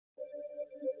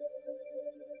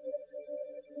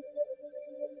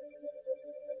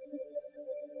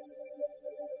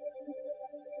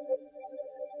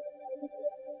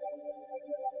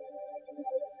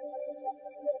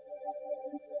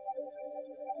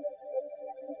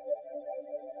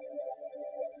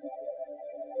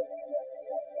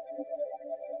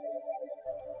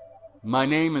My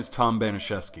name is Tom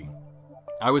Banaszewski.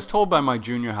 I was told by my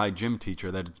junior high gym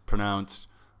teacher that it's pronounced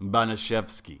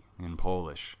Banaszewski in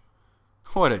Polish.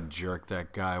 What a jerk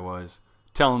that guy was,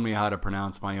 telling me how to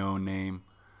pronounce my own name.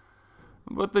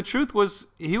 But the truth was,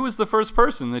 he was the first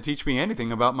person to teach me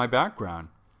anything about my background,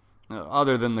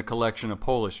 other than the collection of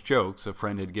Polish jokes a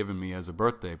friend had given me as a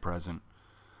birthday present.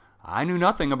 I knew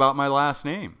nothing about my last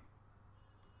name.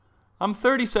 I'm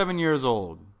 37 years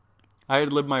old. I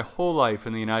had lived my whole life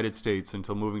in the United States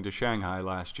until moving to Shanghai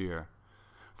last year.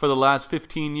 For the last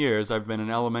 15 years, I've been an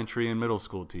elementary and middle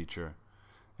school teacher,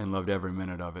 and loved every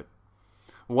minute of it.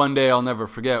 One day I'll never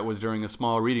forget was during a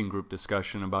small reading group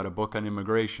discussion about a book on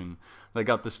immigration that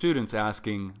got the students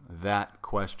asking that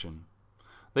question.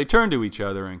 They turned to each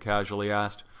other and casually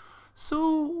asked,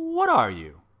 "So, what are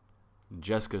you?"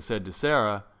 Jessica said to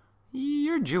Sarah,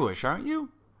 "You're Jewish, aren't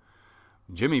you?"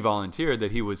 Jimmy volunteered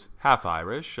that he was half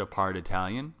Irish, a part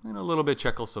Italian, and a little bit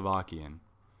Czechoslovakian.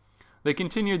 They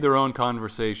continued their own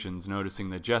conversations, noticing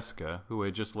that Jessica, who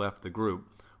had just left the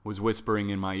group, was whispering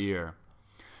in my ear,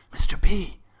 "Mr.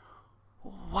 B,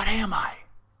 what am I?"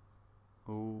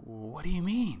 "What do you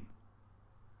mean?"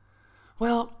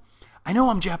 "Well, I know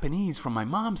I'm Japanese from my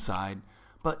mom's side,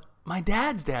 but my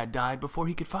dad's dad died before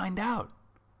he could find out."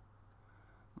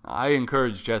 I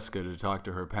encouraged Jessica to talk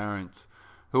to her parents,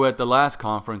 who at the last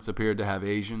conference appeared to have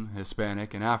Asian,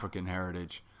 Hispanic, and African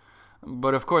heritage.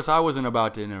 But of course I wasn't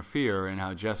about to interfere in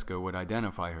how Jessica would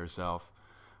identify herself.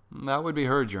 That would be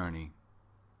her journey.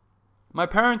 My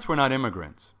parents were not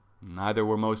immigrants. Neither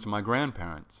were most of my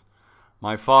grandparents.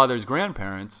 My father's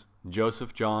grandparents,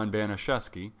 Joseph John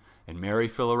Banaszewski and Mary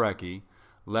Filarecki,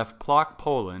 left Plock,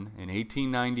 Poland in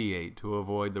 1898 to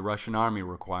avoid the Russian army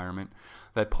requirement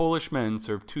that Polish men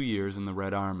serve 2 years in the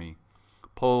Red Army.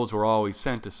 Poles were always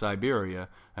sent to Siberia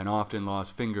and often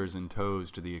lost fingers and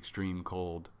toes to the extreme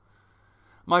cold.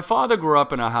 My father grew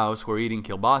up in a house where eating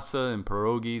kielbasa and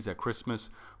pierogies at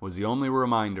Christmas was the only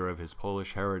reminder of his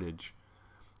Polish heritage.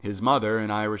 His mother,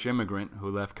 an Irish immigrant who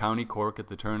left County Cork at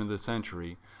the turn of the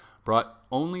century, brought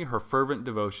only her fervent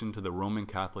devotion to the Roman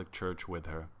Catholic Church with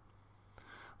her.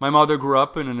 My mother grew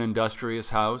up in an industrious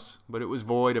house, but it was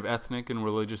void of ethnic and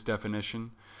religious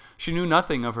definition. She knew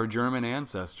nothing of her German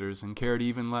ancestors and cared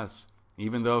even less,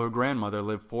 even though her grandmother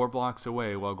lived 4 blocks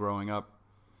away while growing up.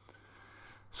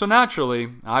 So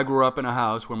naturally, I grew up in a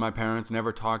house where my parents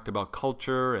never talked about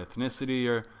culture, ethnicity,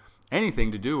 or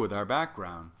anything to do with our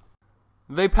background.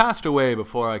 They passed away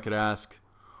before I could ask,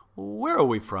 "Where are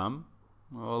we from?"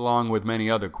 along with many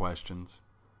other questions.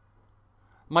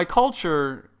 My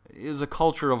culture is a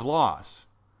culture of loss,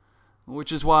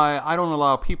 which is why I don't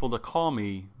allow people to call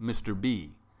me Mr.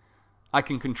 B. I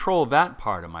can control that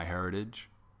part of my heritage.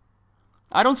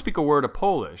 I don't speak a word of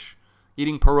Polish.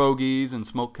 Eating pierogies and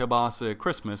smoked kielbasa at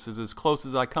Christmas is as close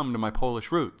as I come to my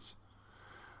Polish roots.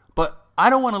 But I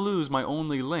don't want to lose my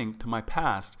only link to my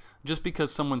past just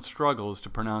because someone struggles to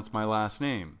pronounce my last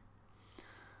name.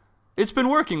 It's been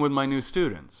working with my new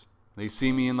students. They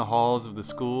see me in the halls of the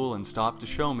school and stop to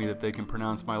show me that they can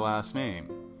pronounce my last name.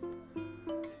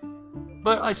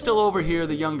 But I still overhear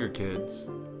the younger kids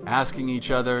asking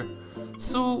each other,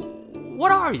 "So,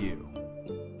 what are you?"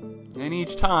 And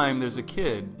each time there's a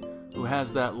kid who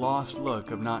has that lost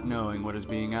look of not knowing what is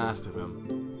being asked of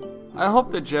him. I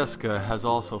hope that Jessica has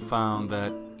also found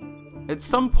that at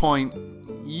some point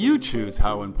you choose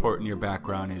how important your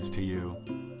background is to you,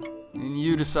 and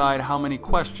you decide how many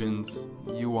questions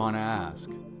you want to ask.